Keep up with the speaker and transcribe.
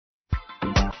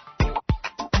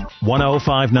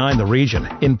1059 The Region,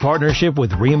 in partnership with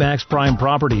REMAX Prime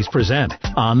Properties, present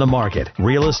On the Market,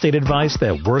 real estate advice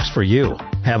that works for you.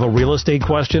 Have a real estate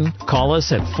question? Call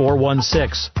us at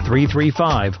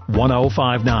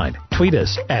 416-335-1059. Tweet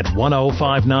us at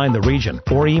 1059 The Region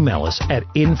or email us at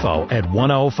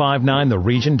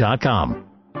info@1059theregion.com.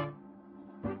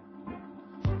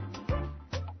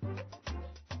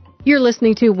 You're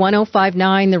listening to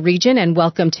 1059 The Region, and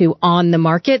welcome to On the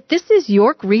Market. This is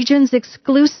York Region's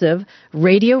exclusive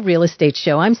radio real estate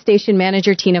show. I'm station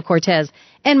manager Tina Cortez,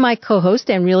 and my co-host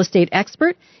and real estate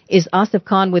expert is Asif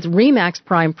Khan with REMAX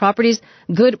Prime Properties.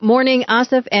 Good morning,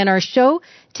 Asif, and our show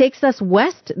takes us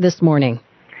west this morning.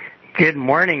 Good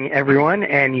morning, everyone,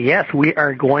 and yes, we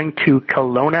are going to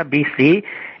Kelowna, BC,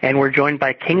 and we're joined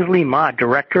by Kingsley Ma,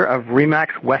 Director of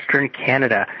REMAX Western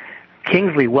Canada.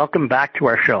 Kingsley, welcome back to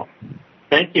our show.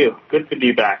 Thank you. Good to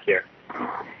be back here.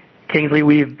 Kingsley,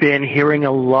 we've been hearing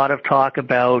a lot of talk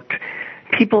about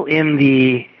people in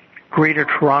the Greater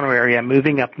Toronto area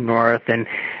moving up north and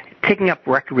taking up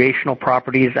recreational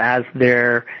properties as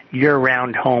their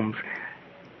year-round homes.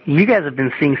 You guys have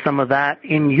been seeing some of that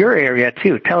in your area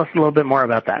too. Tell us a little bit more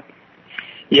about that.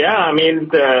 Yeah,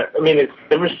 it's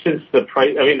ever since the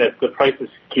prices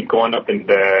keep going up in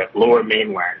the Lower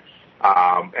Mainland.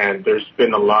 And there's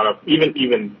been a lot of,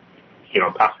 even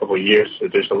past couple of years,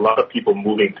 there's a lot of people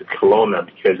moving to Kelowna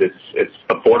because it's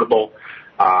affordable.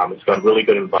 It's got a really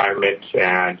good environment,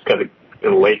 and it's got a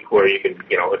lake where you can,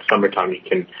 it's summertime, you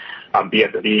can be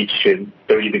at the beach in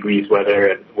 30 degrees weather,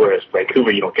 and whereas Vancouver,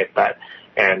 you don't get that.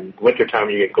 And wintertime,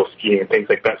 you can go skiing and things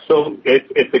like that. So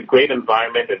it's a great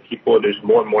environment, and there's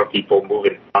more and more people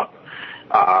moving up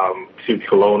to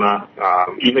Kelowna.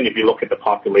 Even if you look at the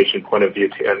population point of view,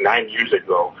 9 years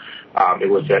ago, it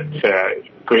was at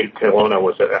Greater Kelowna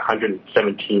was at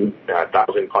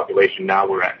 117,000 population. Now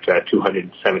we're at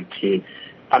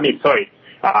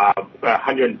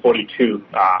 142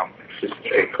 just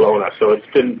in Kelowna. So it's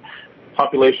been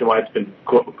population-wise, it's been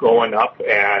going up,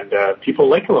 and people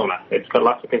like Kelowna. It's got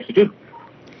lots of things to do.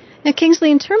 Now, Kingsley,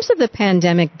 in terms of the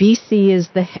pandemic, BC is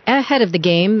ahead of the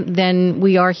game than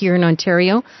we are here in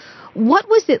Ontario. What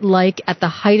was it like at the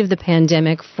height of the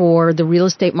pandemic for the real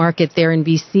estate market there in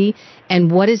BC,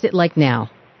 and what is it like now?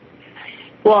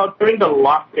 Well, during the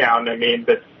lockdown,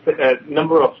 the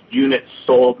number of units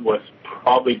sold was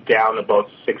probably down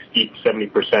about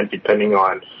 60-70%, depending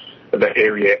on the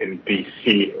area in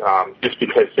BC,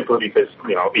 simply because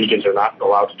agents are not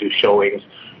allowed to do showings.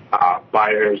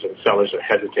 Buyers and sellers are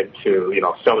hesitant to,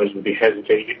 sellers would be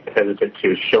hesitant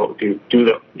to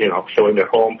showing their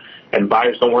home, and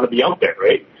buyers don't want to be out there,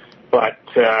 right? But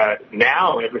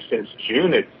now, ever since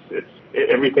June,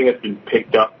 everything has been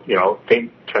picked up.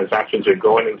 Transactions are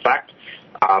going. In fact,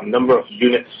 number of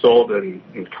units sold in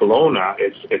Kelowna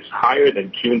it's higher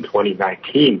than June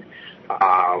 2019,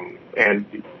 and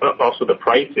also the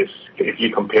prices, if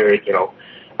you compare it,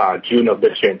 June of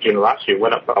this year and June of last year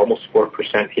went up by almost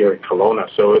 4% here in Kelowna.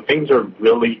 So things are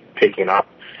really picking up,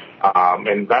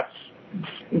 and that's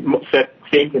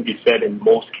same can be said in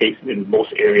most cases, in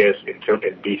most areas, in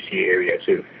BC area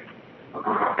too.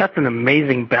 That's an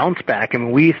amazing bounce back.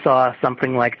 We saw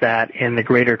something like that in the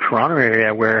Greater Toronto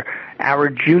area where our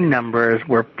June numbers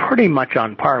were pretty much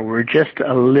on par. We were just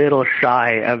a little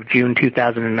shy of June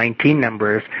 2019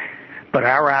 numbers, but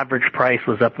our average price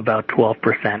was up about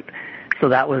 12%. So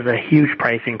that was a huge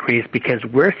price increase because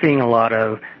we're seeing a lot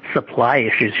of supply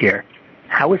issues here.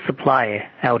 How is supply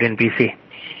out in BC?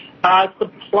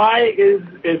 Supply is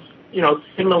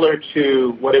similar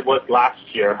to what it was last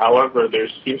year. However, there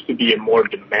seems to be more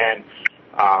demand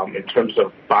in terms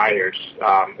of buyers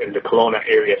in the Kelowna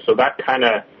area. So that kind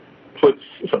of puts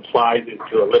supplies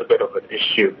into a little bit of an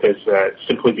issue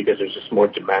simply because there's just more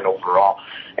demand overall.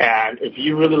 And if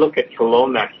you really look at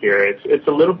Kelowna here, it's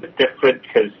a little bit different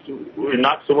because we're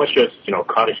not so much just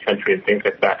cottage country and things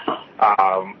like that.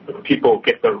 People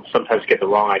sometimes get the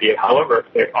wrong idea. However,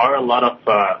 there are a lot of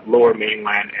Lower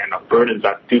Mainland and Albertans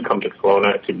that do come to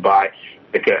Kelowna to buy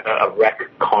like a rec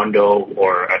condo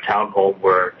or a townhome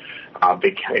where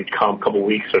they can come a couple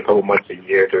weeks or a couple months a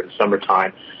year during the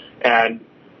summertime. And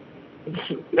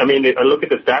I look at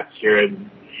the stats here,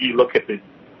 and you look at the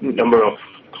number of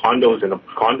condos and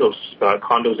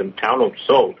townhomes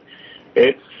sold.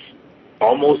 It's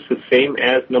almost the same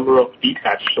as number of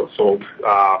detached sold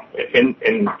in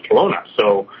Kelowna.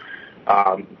 So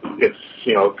it's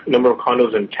number of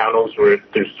condos and townhomes where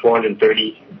there's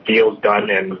 430 deals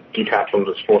done, and detached homes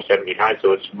is 479.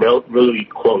 So it's really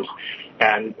close.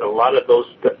 And a lot of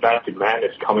that demand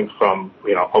is coming from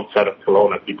outside of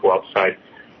Kelowna, people outside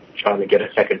trying to get a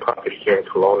second property here in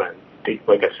Kelowna.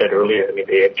 Like I said earlier,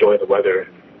 they enjoy the weather, and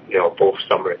both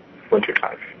summer and winter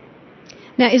time.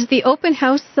 Now, is the open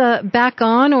house back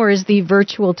on, or is the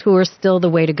virtual tour still the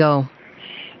way to go?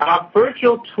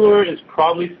 Virtual tour is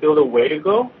probably still the way to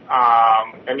go.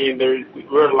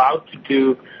 We're allowed to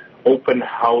do open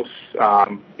house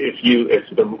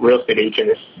if the real estate agent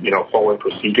is following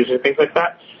procedures and things like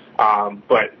that.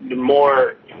 But the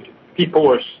more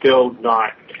people are still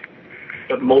not.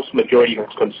 The most majority of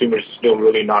consumers are still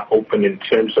really not open in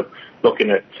terms of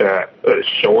looking at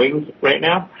showings right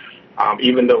now.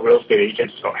 Even though real estate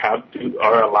agents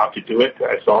are allowed to do it,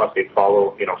 as long as they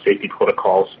follow safety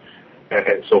protocols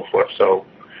and so forth. So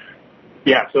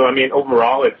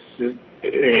overall, it's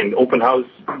in open house.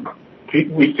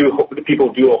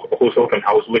 People do host open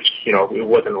house, which it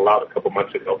wasn't allowed a couple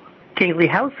months ago. Kingsley,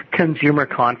 how's consumer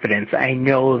confidence? I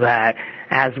know that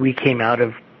as we came out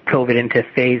of COVID into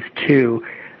phase 2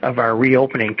 of our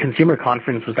reopening, consumer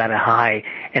confidence was at a high,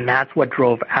 and that's what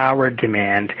drove our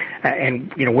demand.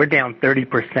 And we're down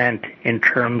 30% in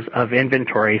terms of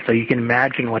inventory, so you can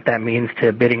imagine what that means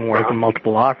to bidding wars and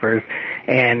multiple offers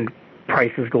and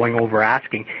prices going over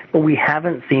asking. But we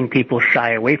haven't seen people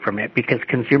shy away from it because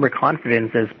consumer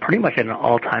confidence is pretty much at an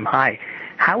all-time high.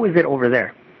 How is it over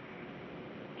there?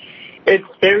 It's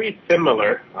very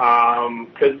similar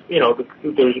because,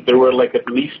 there were like at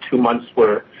least 2 months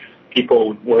where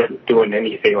people weren't doing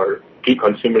anything or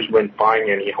consumers weren't buying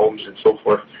any homes and so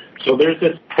forth. So there's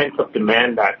this pent-up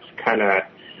demand that's kind of,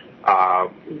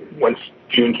 once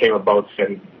June came about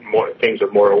and things are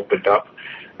more opened up,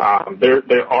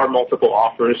 there are multiple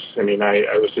offers.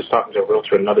 I was just talking to a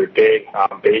realtor another day.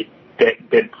 They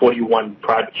did 41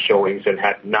 private showings and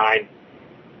had 9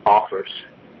 offers.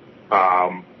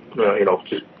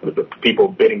 Just people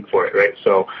bidding for it, right?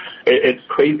 So it's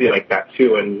crazy like that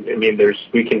too. And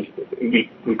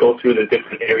we go through the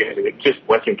different areas, and just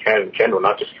Western Canada in general,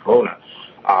 not just Kelowna.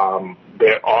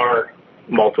 There are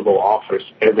multiple offers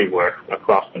everywhere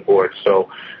across the board. So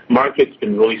market's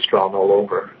been really strong all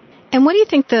over. And what do you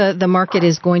think the market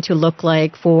is going to look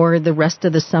like for the rest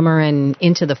of the summer and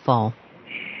into the fall?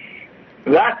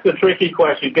 That's a tricky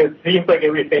question because it seems like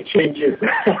everything changes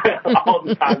all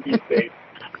the time these days.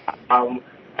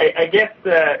 I guess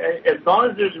as long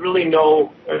as there's really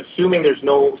assuming there's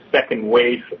no second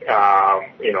wave,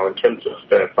 in terms of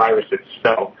the virus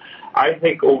itself, I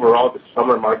think overall the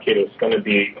summer market is going to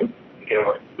be,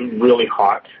 really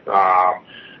hot,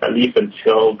 at least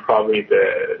until probably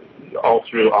all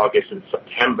through August and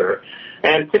September.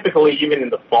 And typically, even in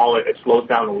the fall, it slows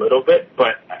down a little bit.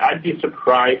 But I'd be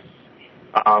surprised,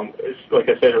 like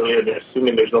I said earlier,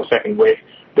 assuming there's no second wave,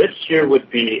 this year would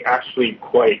be actually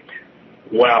quite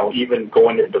well, even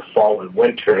going into fall and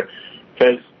winter,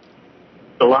 because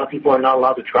a lot of people are not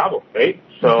allowed to travel, right?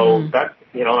 So that's,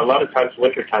 a lot of times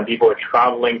wintertime, people are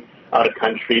traveling out of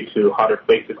country to hotter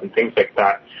places and things like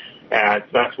that. And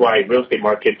that's why real estate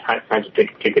market tends to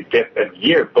take a dip every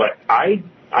year. But I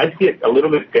see it a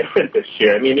little bit different this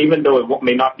year. Even though it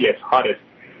may not be as hot as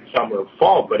summer or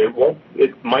fall, but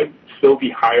it might still be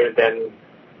higher than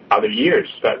other years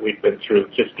that we've been through,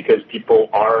 just because people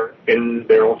are in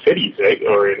their own cities, right,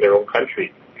 or in their own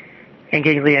country. And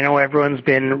Kingsley, I know everyone's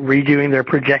been redoing their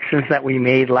projections that we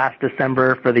made last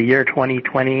December for the year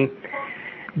 2020.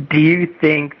 Do you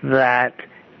think that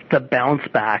the bounce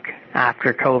back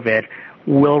after COVID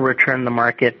will return the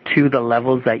market to the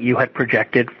levels that you had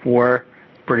projected for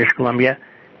British Columbia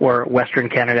or Western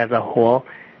Canada as a whole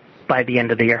by the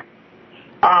end of the year?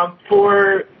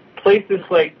 For places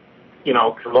like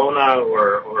Kelowna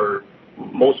or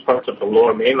most parts of the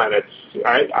Lower Mainland,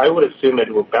 I would assume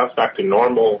it will bounce back to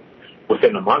normal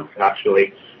within a month,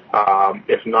 actually.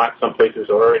 If not, some places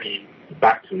are already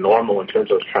back to normal in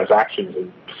terms of transactions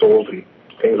and sold and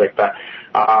things like that.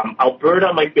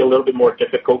 Alberta might be a little bit more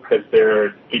difficult because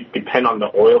they depend on the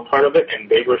oil part of it, and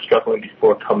they were struggling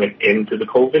before coming into the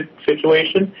COVID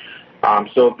situation.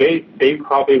 So they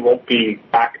probably won't be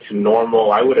back to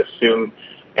normal, I would assume.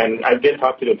 And I did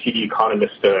talk to the TD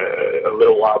Economist a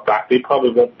little while back. They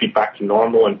probably won't be back to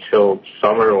normal until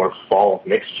summer or fall of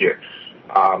next year,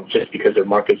 just because their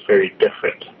market's very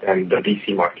different than the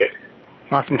BC market.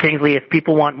 Awesome. Kingsley, if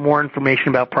people want more information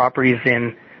about properties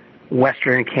in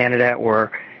Western Canada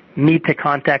or need to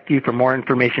contact you for more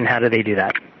information, how do they do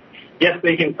that? Yes,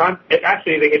 they can.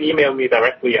 Actually, they can email me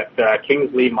directly at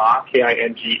kingsleyma,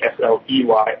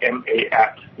 KINGSLEYMA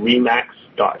at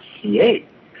remax.ca.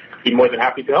 Be more than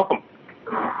happy to help them.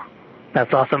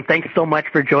 That's awesome. Thanks so much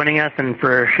for joining us and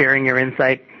for sharing your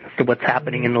insight as to what's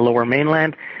happening in the Lower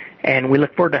Mainland. And we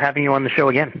look forward to having you on the show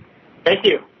again. Thank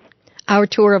you. Our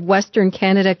tour of Western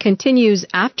Canada continues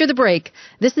after the break.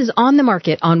 This is On the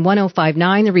Market on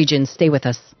 105.9 The Region. Stay with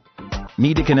us.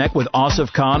 Need to connect with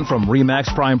Asif Khan from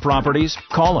REMAX Prime Properties?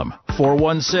 Call him,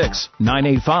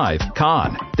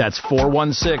 416-985-KHAN. That's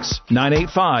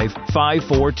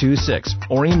 416-985-5426.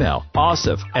 Or email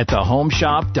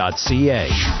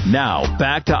asif@thehomeshop.ca. Now,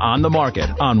 back to On the Market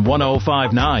on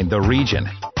 105.9 The Region.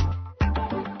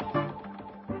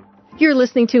 You're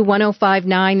listening to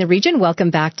 105.9 The Region. Welcome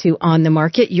back to On the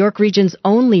Market, York Region's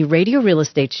only radio real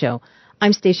estate show.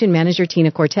 I'm station manager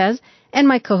Tina Cortez, and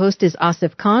my co-host is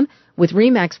Asif Khan with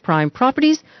REMAX Prime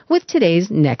Properties with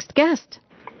today's next guest.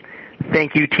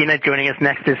 Thank you, Tina. Joining us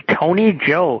next is Tony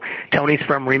Joe. Tony's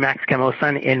from REMAX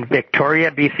Camosun in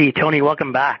Victoria, BC. Tony,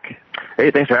 welcome back. Hey,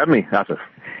 thanks for having me, Asif.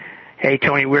 Hey,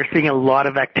 Tony, we're seeing a lot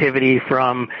of activity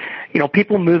from,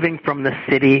 people moving from the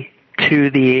city to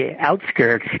the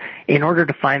outskirts in order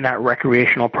to find that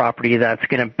recreational property that's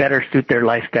going to better suit their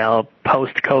lifestyle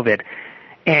post-COVID.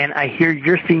 And I hear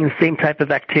you're seeing the same type of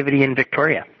activity in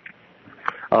Victoria.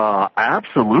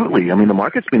 Absolutely. I mean, the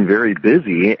market's been very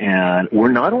busy, and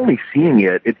we're not only seeing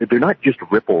they're not just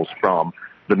ripples from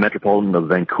the metropolitan of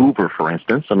Vancouver, for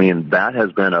instance. I mean, that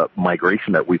has been a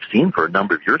migration that we've seen for a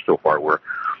number of years so far where,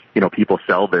 people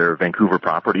sell their Vancouver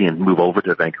property and move over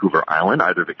to Vancouver Island,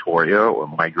 either Victoria or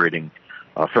migrating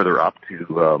further up to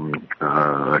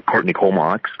Courtenay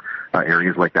Comox,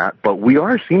 areas like that. But we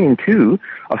are seeing, too,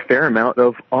 a fair amount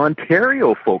of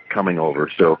Ontario folk coming over.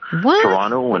 So what?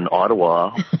 Toronto and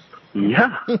Ottawa.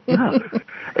 Yeah.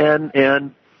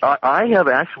 And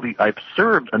I've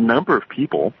served a number of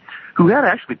people who had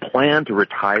actually planned to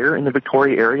retire in the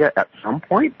Victoria area at some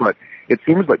point, but it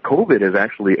seems like COVID has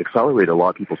actually accelerated a lot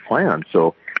of people's plans.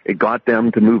 So it got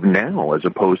them to move now as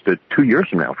opposed to 2 years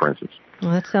from now, for instance.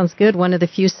 Well, that sounds good. One of the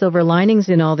few silver linings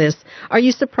in all this. Are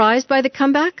you surprised by the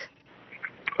comeback?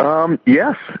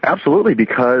 Yes, absolutely,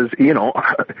 because,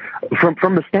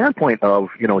 from the standpoint of,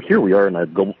 here we are in a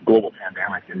global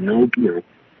pandemic, and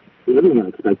everyone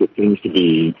expected things to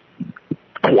be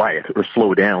quiet or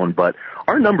slow down, but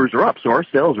our numbers are up. So our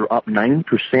sales are up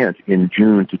 9% in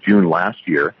June to June last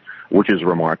year, which is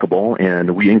remarkable,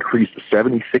 and we increased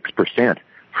 76%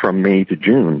 from May to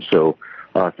June. So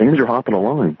things are hopping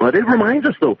along. But it reminds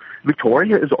us, though,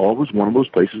 Victoria is always one of those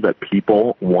places that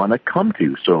people want to come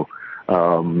to. So,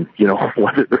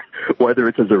 whether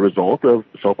it's as a result of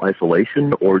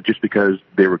self-isolation or just because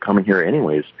they were coming here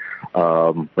anyways,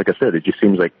 like I said, it just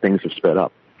seems like things have sped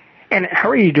up. And how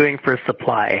are you doing for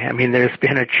supply? I mean, there's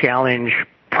been a challenge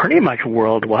pretty much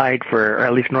worldwide or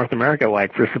at least North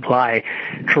America-wide for supply.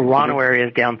 Toronto area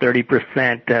is down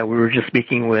 30%. We were just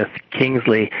speaking with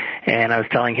Kingsley, and I was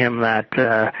telling him that,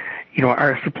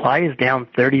 our supply is down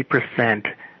 30%,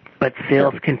 but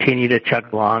sales continue to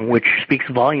chug along, which speaks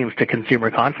volumes to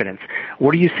consumer confidence.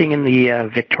 What are you seeing in the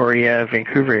Victoria,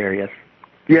 Vancouver areas?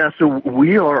 Yeah, so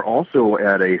we are also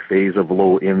at a phase of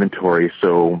low inventory.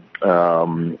 So,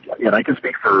 and I can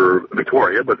speak for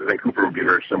Victoria, but Vancouver would be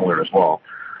very similar as well.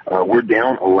 We're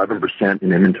down 11%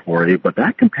 in inventory, but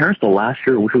that compares to last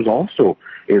year, which was also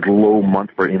a low month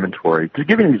for inventory. To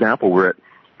give you an example, we're at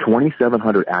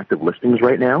 2,700 active listings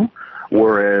right now,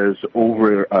 whereas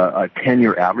over a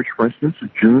 10-year average, for instance,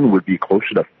 June would be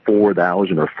closer to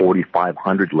 4,000 or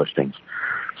 4,500 listings.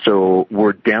 So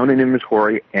we're down in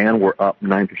inventory and we're up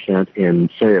 9% in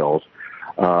sales.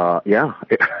 This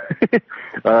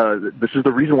is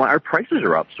the reason why our prices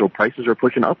are up. So prices are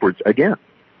pushing upwards again.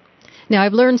 Now,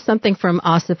 I've learned something from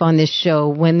Asif on this show.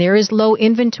 When there is low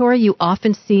inventory, you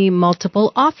often see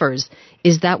multiple offers.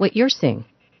 Is that what you're seeing?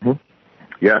 Mm-hmm.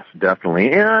 Yes,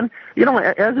 definitely. And,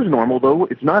 as is normal, though,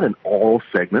 it's not in all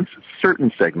segments. It's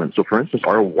certain segments. So, for instance,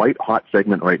 our white-hot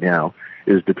segment right now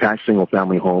is detached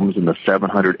single-family homes in the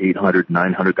 $700,000, $800,000,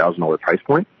 $900,000 price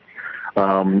point.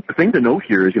 The thing to note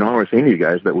here is, I was saying to you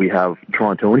guys that we have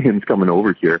Torontonians coming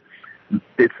over here.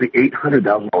 It's the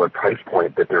 $800,000 price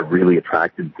point that they're really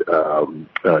attracted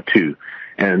to.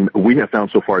 And we have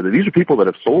found so far that these are people that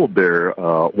have sold their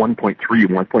 $1.3,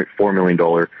 $1.4 million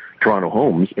Toronto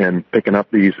homes and picking up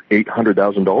these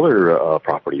 $800,000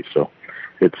 properties. So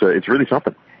it's really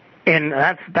something. And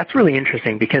that's really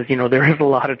interesting because, there is a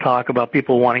lot of talk about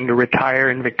people wanting to retire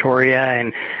in Victoria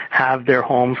and have their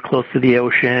homes close to the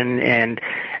ocean. And,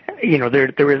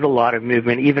 there is a lot of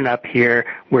movement. Even up here,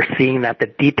 we're seeing that the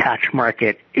detached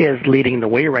market is leading the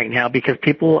way right now because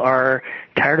people are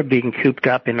tired of being cooped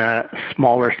up in a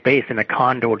smaller space in a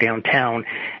condo downtown,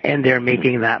 and they're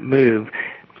making that move.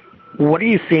 What are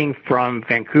you seeing from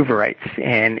Vancouverites?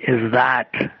 And is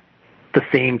that the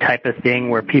same type of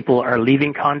thing where people are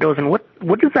leaving condos? And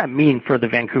what does that mean for the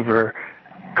Vancouver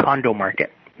condo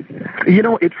market?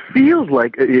 It feels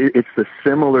like it's the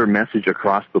similar message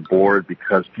across the board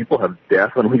because people have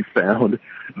definitely found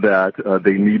that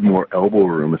they need more elbow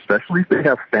room, especially if they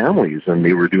have families and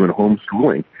they were doing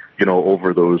homeschooling,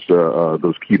 over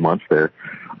those key months there.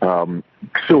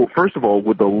 So first of all,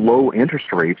 with the low interest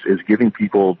rates is giving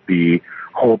people the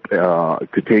hope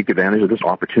to take advantage of this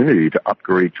opportunity to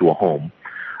upgrade to a home.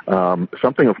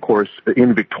 Something, of course,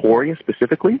 in Victoria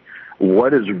specifically,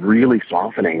 what is really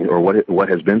softening, or what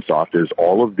has been soft, is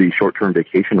all of the short-term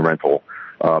vacation rental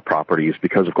properties,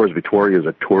 because, of course, Victoria is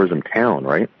a tourism town,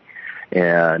 right?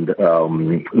 And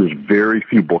there's very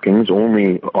few bookings,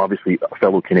 only, obviously,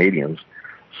 fellow Canadians.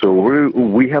 So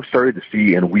we have started to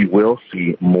see, and we will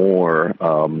see more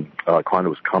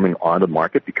condos coming on the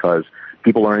market because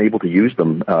people aren't able to use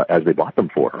them as they bought them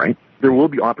for, right? There will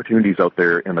be opportunities out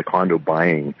there in the condo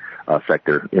buying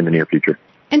sector in the near future.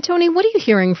 And Tony, what are you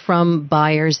hearing from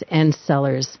buyers and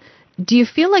sellers? Do you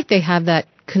feel like they have that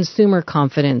consumer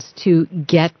confidence to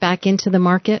get back into the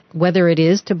market, whether it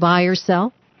is to buy or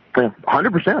sell? Yeah,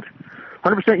 100%.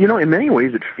 100%. In many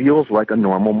ways it feels like a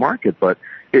normal market, but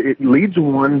it leads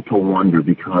one to wonder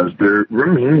because there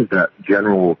remains that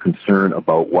general concern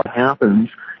about what happens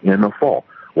in the fall.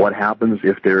 What happens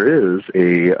if there is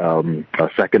a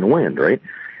second wind, right?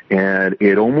 And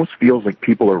it almost feels like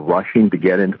people are rushing to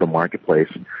get into the marketplace.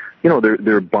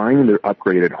 They're buying their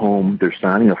upgraded home. They're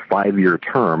signing a 5-year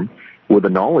term with the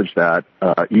knowledge that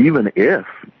even if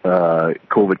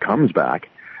COVID comes back,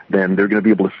 then they're going to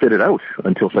be able to sit it out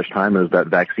until such time as that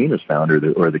vaccine is found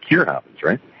or the cure happens,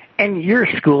 right? And your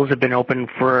schools have been open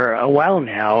for a while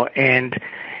now, and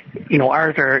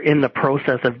ours are in the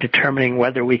process of determining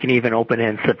whether we can even open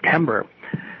in September.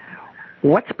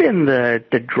 What's been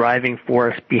the driving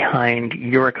force behind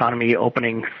your economy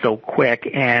opening so quick,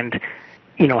 and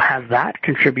has that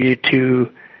contributed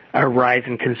to a rise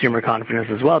in consumer confidence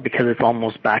as well, because it's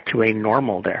almost back to a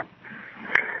normal there?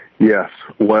 Yes.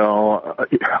 Well,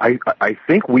 I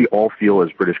think we all feel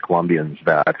as British Columbians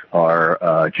that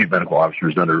our chief medical officer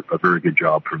has done a very good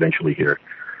job provincially here.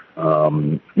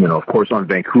 Of course, on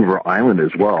Vancouver Island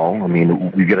as well. I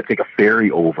mean, we've got to take a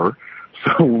ferry over,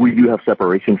 so we do have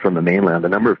separation from the mainland. The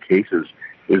number of cases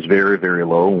is very, very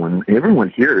low, and everyone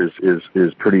here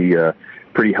is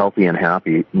pretty healthy and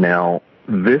happy. Now,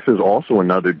 this is also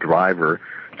another driver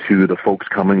to the folks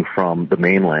coming from the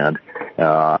mainland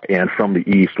and from the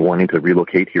east wanting to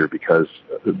relocate here because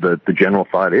the general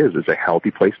thought is it's a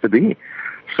healthy place to be.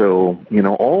 So,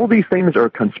 all these things are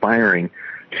conspiring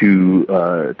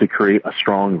to create a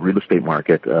strong real estate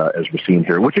market as we're seeing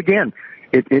here, which again,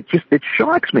 it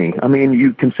shocks me. I mean,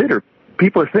 you consider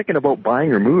people are thinking about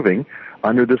buying or moving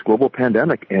under this global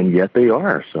pandemic, and yet they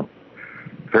are. So,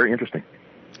 very interesting.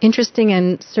 Interesting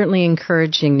and certainly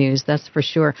encouraging news, that's for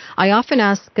sure. I often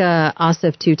ask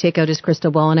Asif to take out his crystal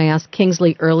ball, and I asked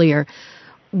Kingsley earlier,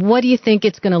 what do you think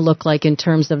it's going to look like in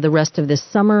terms of the rest of this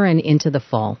summer and into the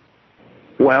fall?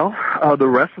 Well, the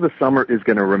rest of the summer is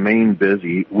going to remain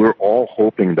busy. We're all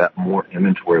hoping that more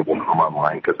inventory will come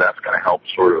online because that's going to help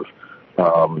sort of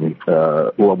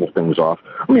level things off.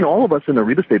 I mean, all of us in the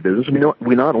real estate business,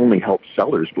 we not only help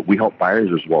sellers, but we help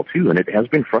buyers as well, too. And it has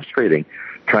been frustrating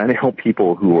trying to help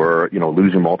people who are,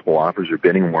 losing multiple offers or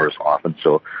bidding more often.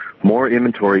 So more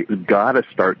inventory has got to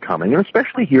start coming, and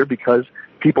especially here because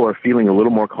people are feeling a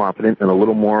little more confident and a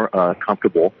little more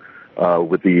comfortable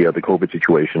with the COVID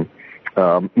situation.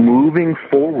 Moving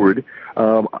forward,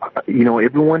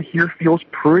 everyone here feels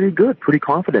pretty good, pretty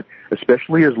confident,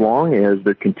 especially as long as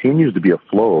there continues to be a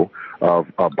flow of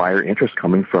buyer interest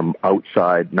coming from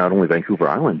outside not only Vancouver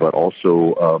Island, but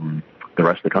also the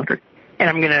rest of the country. And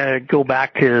I'm going to go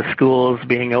back to schools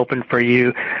being open for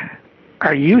you.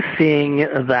 Are you seeing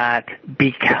that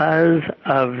because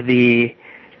of the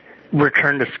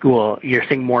return to school, you're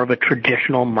seeing more of a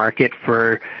traditional market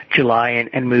for July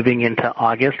and moving into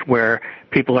August where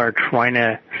people are trying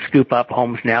to scoop up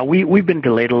homes now? We've been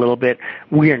delayed a little bit.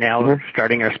 We are now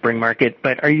starting our spring market,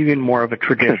 but are you in more of a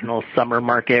traditional summer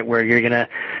market where you're going to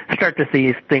start to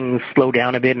see things slow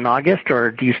down a bit in August,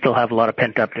 or do you still have a lot of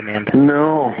pent-up demand?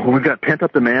 No, we've got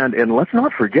pent-up demand, and let's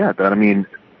not forget that,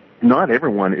 not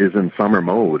everyone is in summer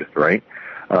mode, right?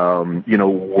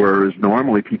 Whereas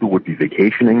normally people would be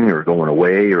vacationing or going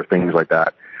away or things like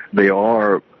that, they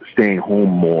are staying home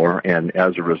more, and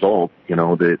as a result,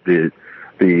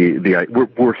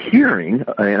 we're hearing,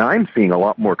 and I'm seeing a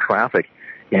lot more traffic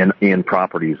in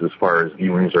properties as far as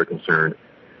viewings are concerned,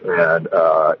 and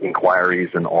inquiries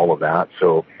and all of that.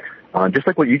 So, just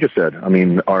like what you just said,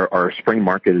 our spring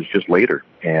market is just later,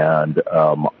 and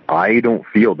I don't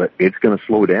feel that it's going to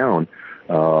slow down.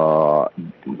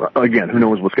 Again, who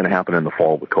knows what's going to happen in the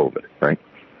fall with COVID, right?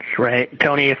 right?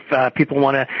 Tony, if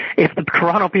if the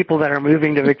Toronto people that are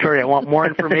moving to Victoria want more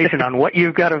information on what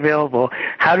you've got available,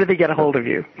 how do they get a hold of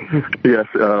you? Yes,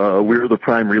 we're the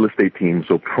Prime Real Estate Team,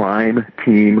 so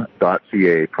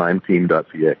primeteam.ca,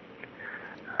 primeteam.ca.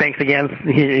 Thanks again.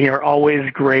 You're always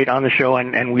great on the show,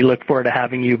 and we look forward to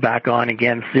having you back on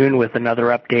again soon with another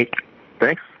update.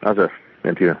 Thanks, Asif,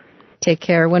 and to you. Take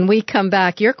care. When we come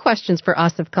back, your questions for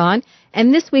Asif Khan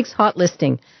and this week's hot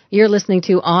listing. You're listening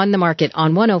to On the Market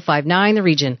on 105.9 The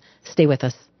Region. Stay with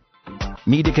us.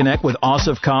 Need to connect with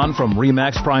Asif Khan from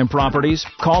REMAX Prime Properties?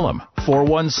 Call him,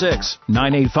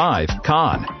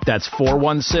 416-985-KHAN. That's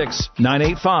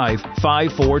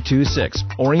 416-985-5426.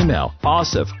 Or email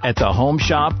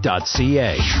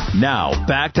asif@thehomeshop.ca. Now,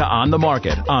 back to On the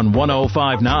Market on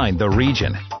 105.9 The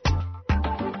Region.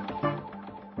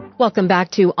 Welcome back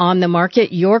to On the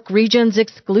Market, York Region's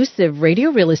exclusive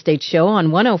radio real estate show on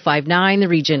 105.9 The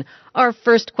Region. Our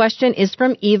first question is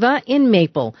from Eva in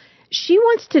Maple. She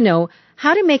wants to know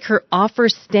how to make her offer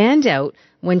stand out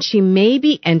when she may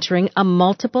be entering a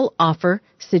multiple offer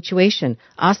situation.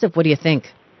 Asif, what do you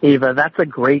think? Eva, that's a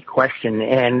great question,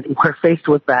 and we're faced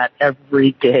with that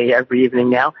every day, every evening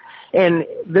now. And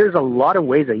there's a lot of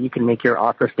ways that you can make your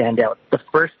offer stand out. The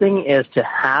first thing is to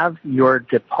have your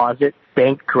deposit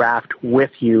bank draft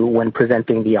with you when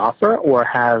presenting the offer, or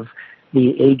have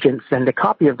the agent send a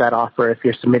copy of that offer if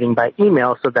you're submitting by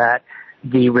email so that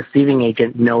the receiving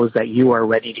agent knows that you are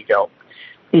ready to go.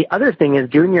 The other thing is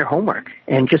doing your homework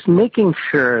and just making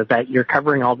sure that you're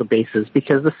covering all the bases,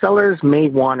 because the sellers may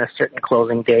want a certain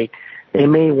closing date. They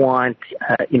may want,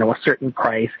 a certain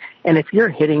price. And if you're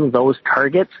hitting those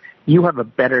targets, you have a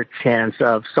better chance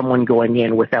of someone going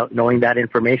in without knowing that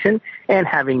information and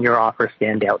having your offer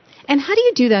stand out. And how do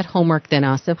you do that homework then,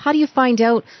 Asif? How do you find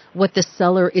out what the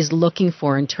seller is looking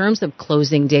for in terms of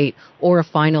closing date or a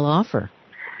final offer?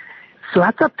 So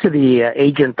that's up to the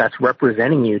agent that's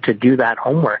representing you to do that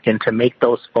homework and to make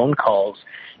those phone calls,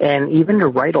 and even to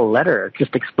write a letter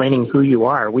just explaining who you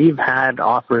are. We've had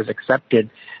offers accepted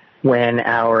when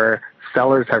our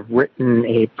sellers have written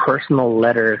a personal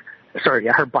letter.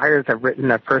 Our buyers have written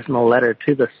a personal letter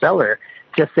to the seller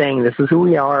just saying, this is who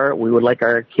we are. We would like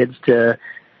our kids to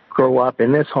grow up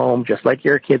in this home just like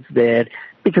your kids did,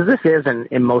 because this is an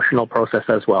emotional process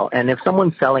as well. And if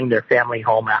someone's selling their family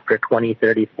home after 20,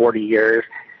 30, 40 years,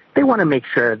 they want to make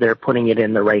sure they're putting it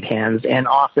in the right hands. And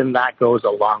often that goes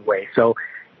a long way. So,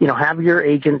 have your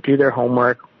agent do their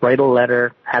homework, write a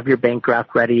letter, have your bank draft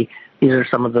ready. These are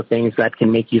some of the things that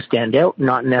can make you stand out,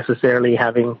 not necessarily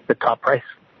having the top price.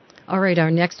 All right,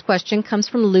 our next question comes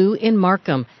from Lou in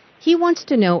Markham. He wants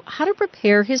to know how to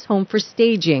prepare his home for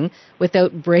staging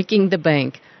without breaking the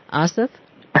bank. Asif?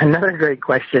 Another great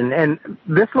question, and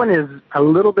this one is a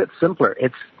little bit simpler.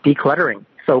 It's decluttering.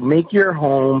 So make your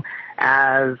home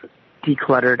as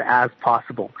decluttered as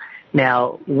possible.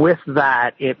 Now, with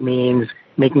that, it means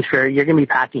making sure you're going to be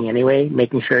packing anyway,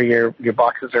 making sure your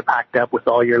boxes are packed up with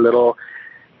all your little,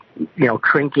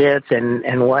 trinkets and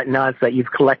whatnots that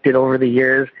you've collected over the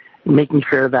years, making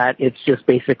sure that it's just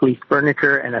basically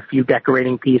furniture and a few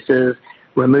decorating pieces,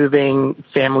 removing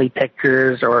family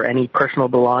pictures or any personal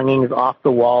belongings off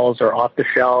the walls or off the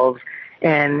shelves,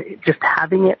 and just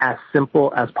having it as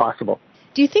simple as possible.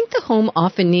 Do you think the home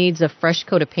often needs a fresh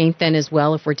coat of paint then as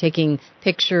well if we're taking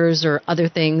pictures or other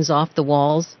things off the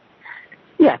walls?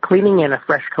 Yeah, cleaning in a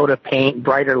fresh coat of paint,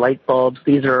 brighter light bulbs,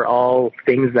 these are all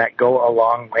things that go a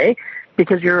long way,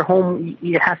 because your home,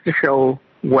 it has to show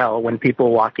well when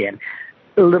people walk in.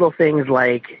 Little things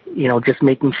like, just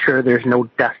making sure there's no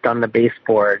dust on the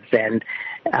baseboards and,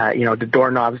 the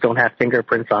doorknobs don't have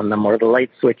fingerprints on them, or the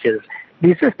light switches.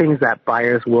 These are things that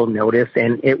buyers will notice,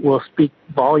 and it will speak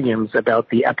volumes about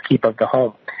the upkeep of the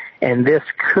home. And this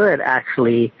could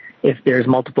actually, if there's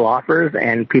multiple offers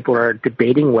and people are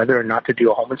debating whether or not to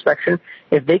do a home inspection,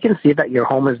 if they can see that your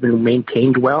home has been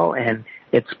maintained well and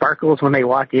it sparkles when they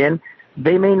walk in,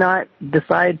 they may not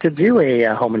decide to do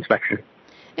a home inspection.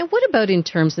 Now, what about in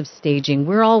terms of staging?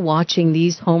 We're all watching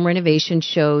these home renovation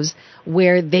shows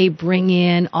where they bring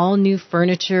in all new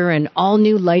furniture and all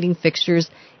new lighting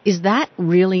fixtures. Is that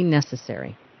really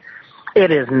necessary?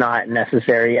 It is not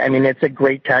necessary. I mean, it's a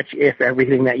great touch if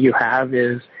everything that you have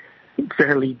is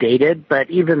fairly dated, but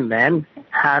even then,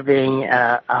 having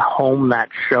a home that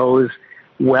shows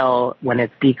well when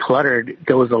it's decluttered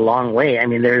goes a long way. I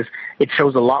mean, it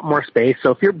shows a lot more space.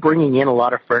 So if you're bringing in a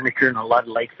lot of furniture and a lot of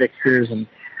light fixtures and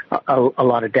a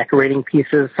lot of decorating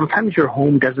pieces, sometimes your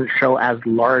home doesn't show as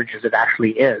large as it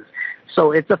actually is.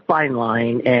 So it's a fine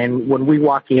line. And when we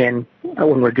walk in,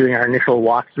 when we're doing our initial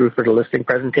walkthrough for the listing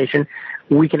presentation,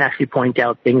 we can actually point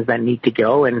out things that need to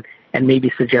go. And and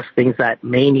maybe suggest things that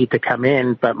may need to come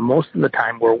in, but most of the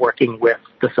time we're working with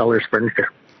the seller's furniture.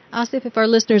 Asif, if our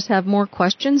listeners have more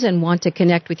questions and want to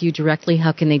connect with you directly,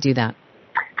 how can they do that?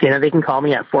 Tina, they can call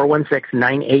me at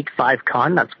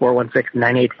 416-985-CON. That's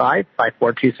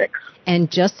 416-985-5426.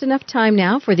 And just enough time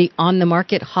now for the On the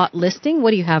Market hot listing.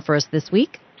 What do you have for us this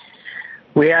week?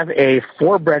 We have a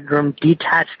 4-bedroom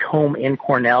detached home in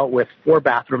Cornell with 4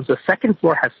 bathrooms. The second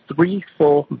floor has 3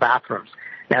 full bathrooms.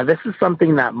 Now, this is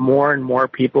something that more and more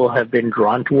people have been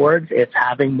drawn towards. It's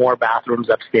having more bathrooms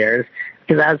upstairs,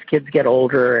 because as kids get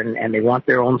older and they want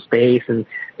their own space and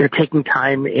they're taking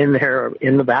time in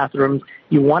the bathrooms,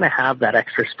 you want to have that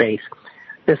extra space.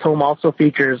 This home also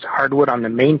features hardwood on the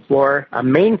main floor, a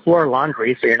main floor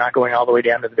laundry, so you're not going all the way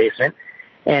down to the basement,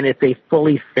 and it's a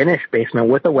fully finished basement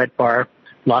with a wet bar,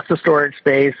 lots of storage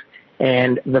space,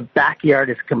 and the backyard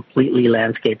is completely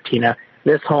landscaped, Tina.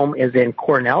 This home is in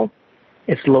Cornell.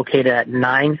 It's located at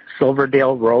 9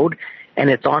 Silverdale Road, and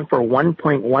it's on for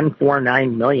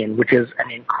 $1.149 million, which is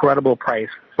an incredible price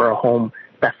for a home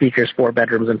that features 4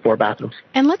 bedrooms and 4 bathrooms.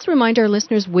 And let's remind our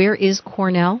listeners, where is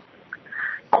Cornell?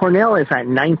 Cornell is at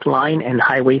 9th Line and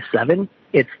Highway 7.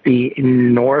 It's the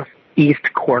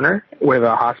northeast corner where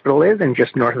the hospital is, and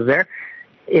just north of there.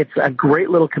 It's a great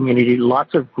little community,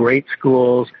 lots of great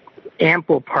schools,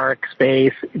 ample park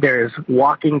space. There's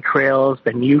walking trails.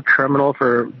 The new terminal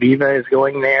for Viva is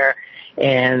going there,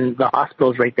 and the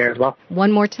hospital's right there as well.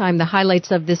 One more time, the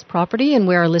highlights of this property and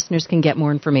where our listeners can get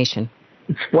more information.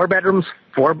 It's 4 bedrooms,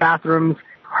 4 bathrooms,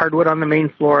 hardwood on the main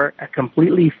floor, a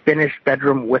completely finished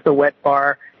bedroom with a wet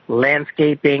bar,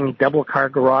 landscaping, double car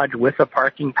garage with a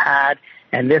parking pad,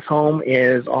 and this home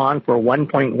is on for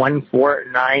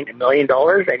 $1.149 million,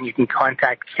 and you can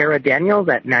contact Kara Daniels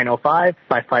at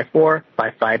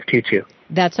 905-554-5522.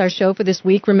 That's our show for this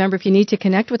week. Remember, if you need to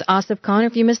connect with Asif Khan, or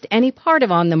if you missed any part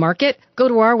of On the Market, go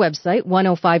to our website,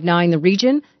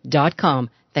 1059theregion.com.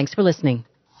 Thanks for listening.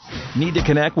 Need to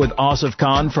connect with Asif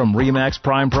Khan from REMAX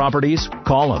Prime Properties?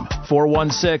 Call him,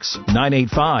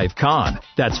 416-985-KHAN.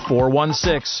 That's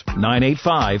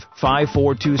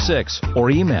 416-985-5426. Or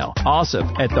email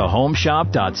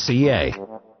asif@thehomeshop.ca.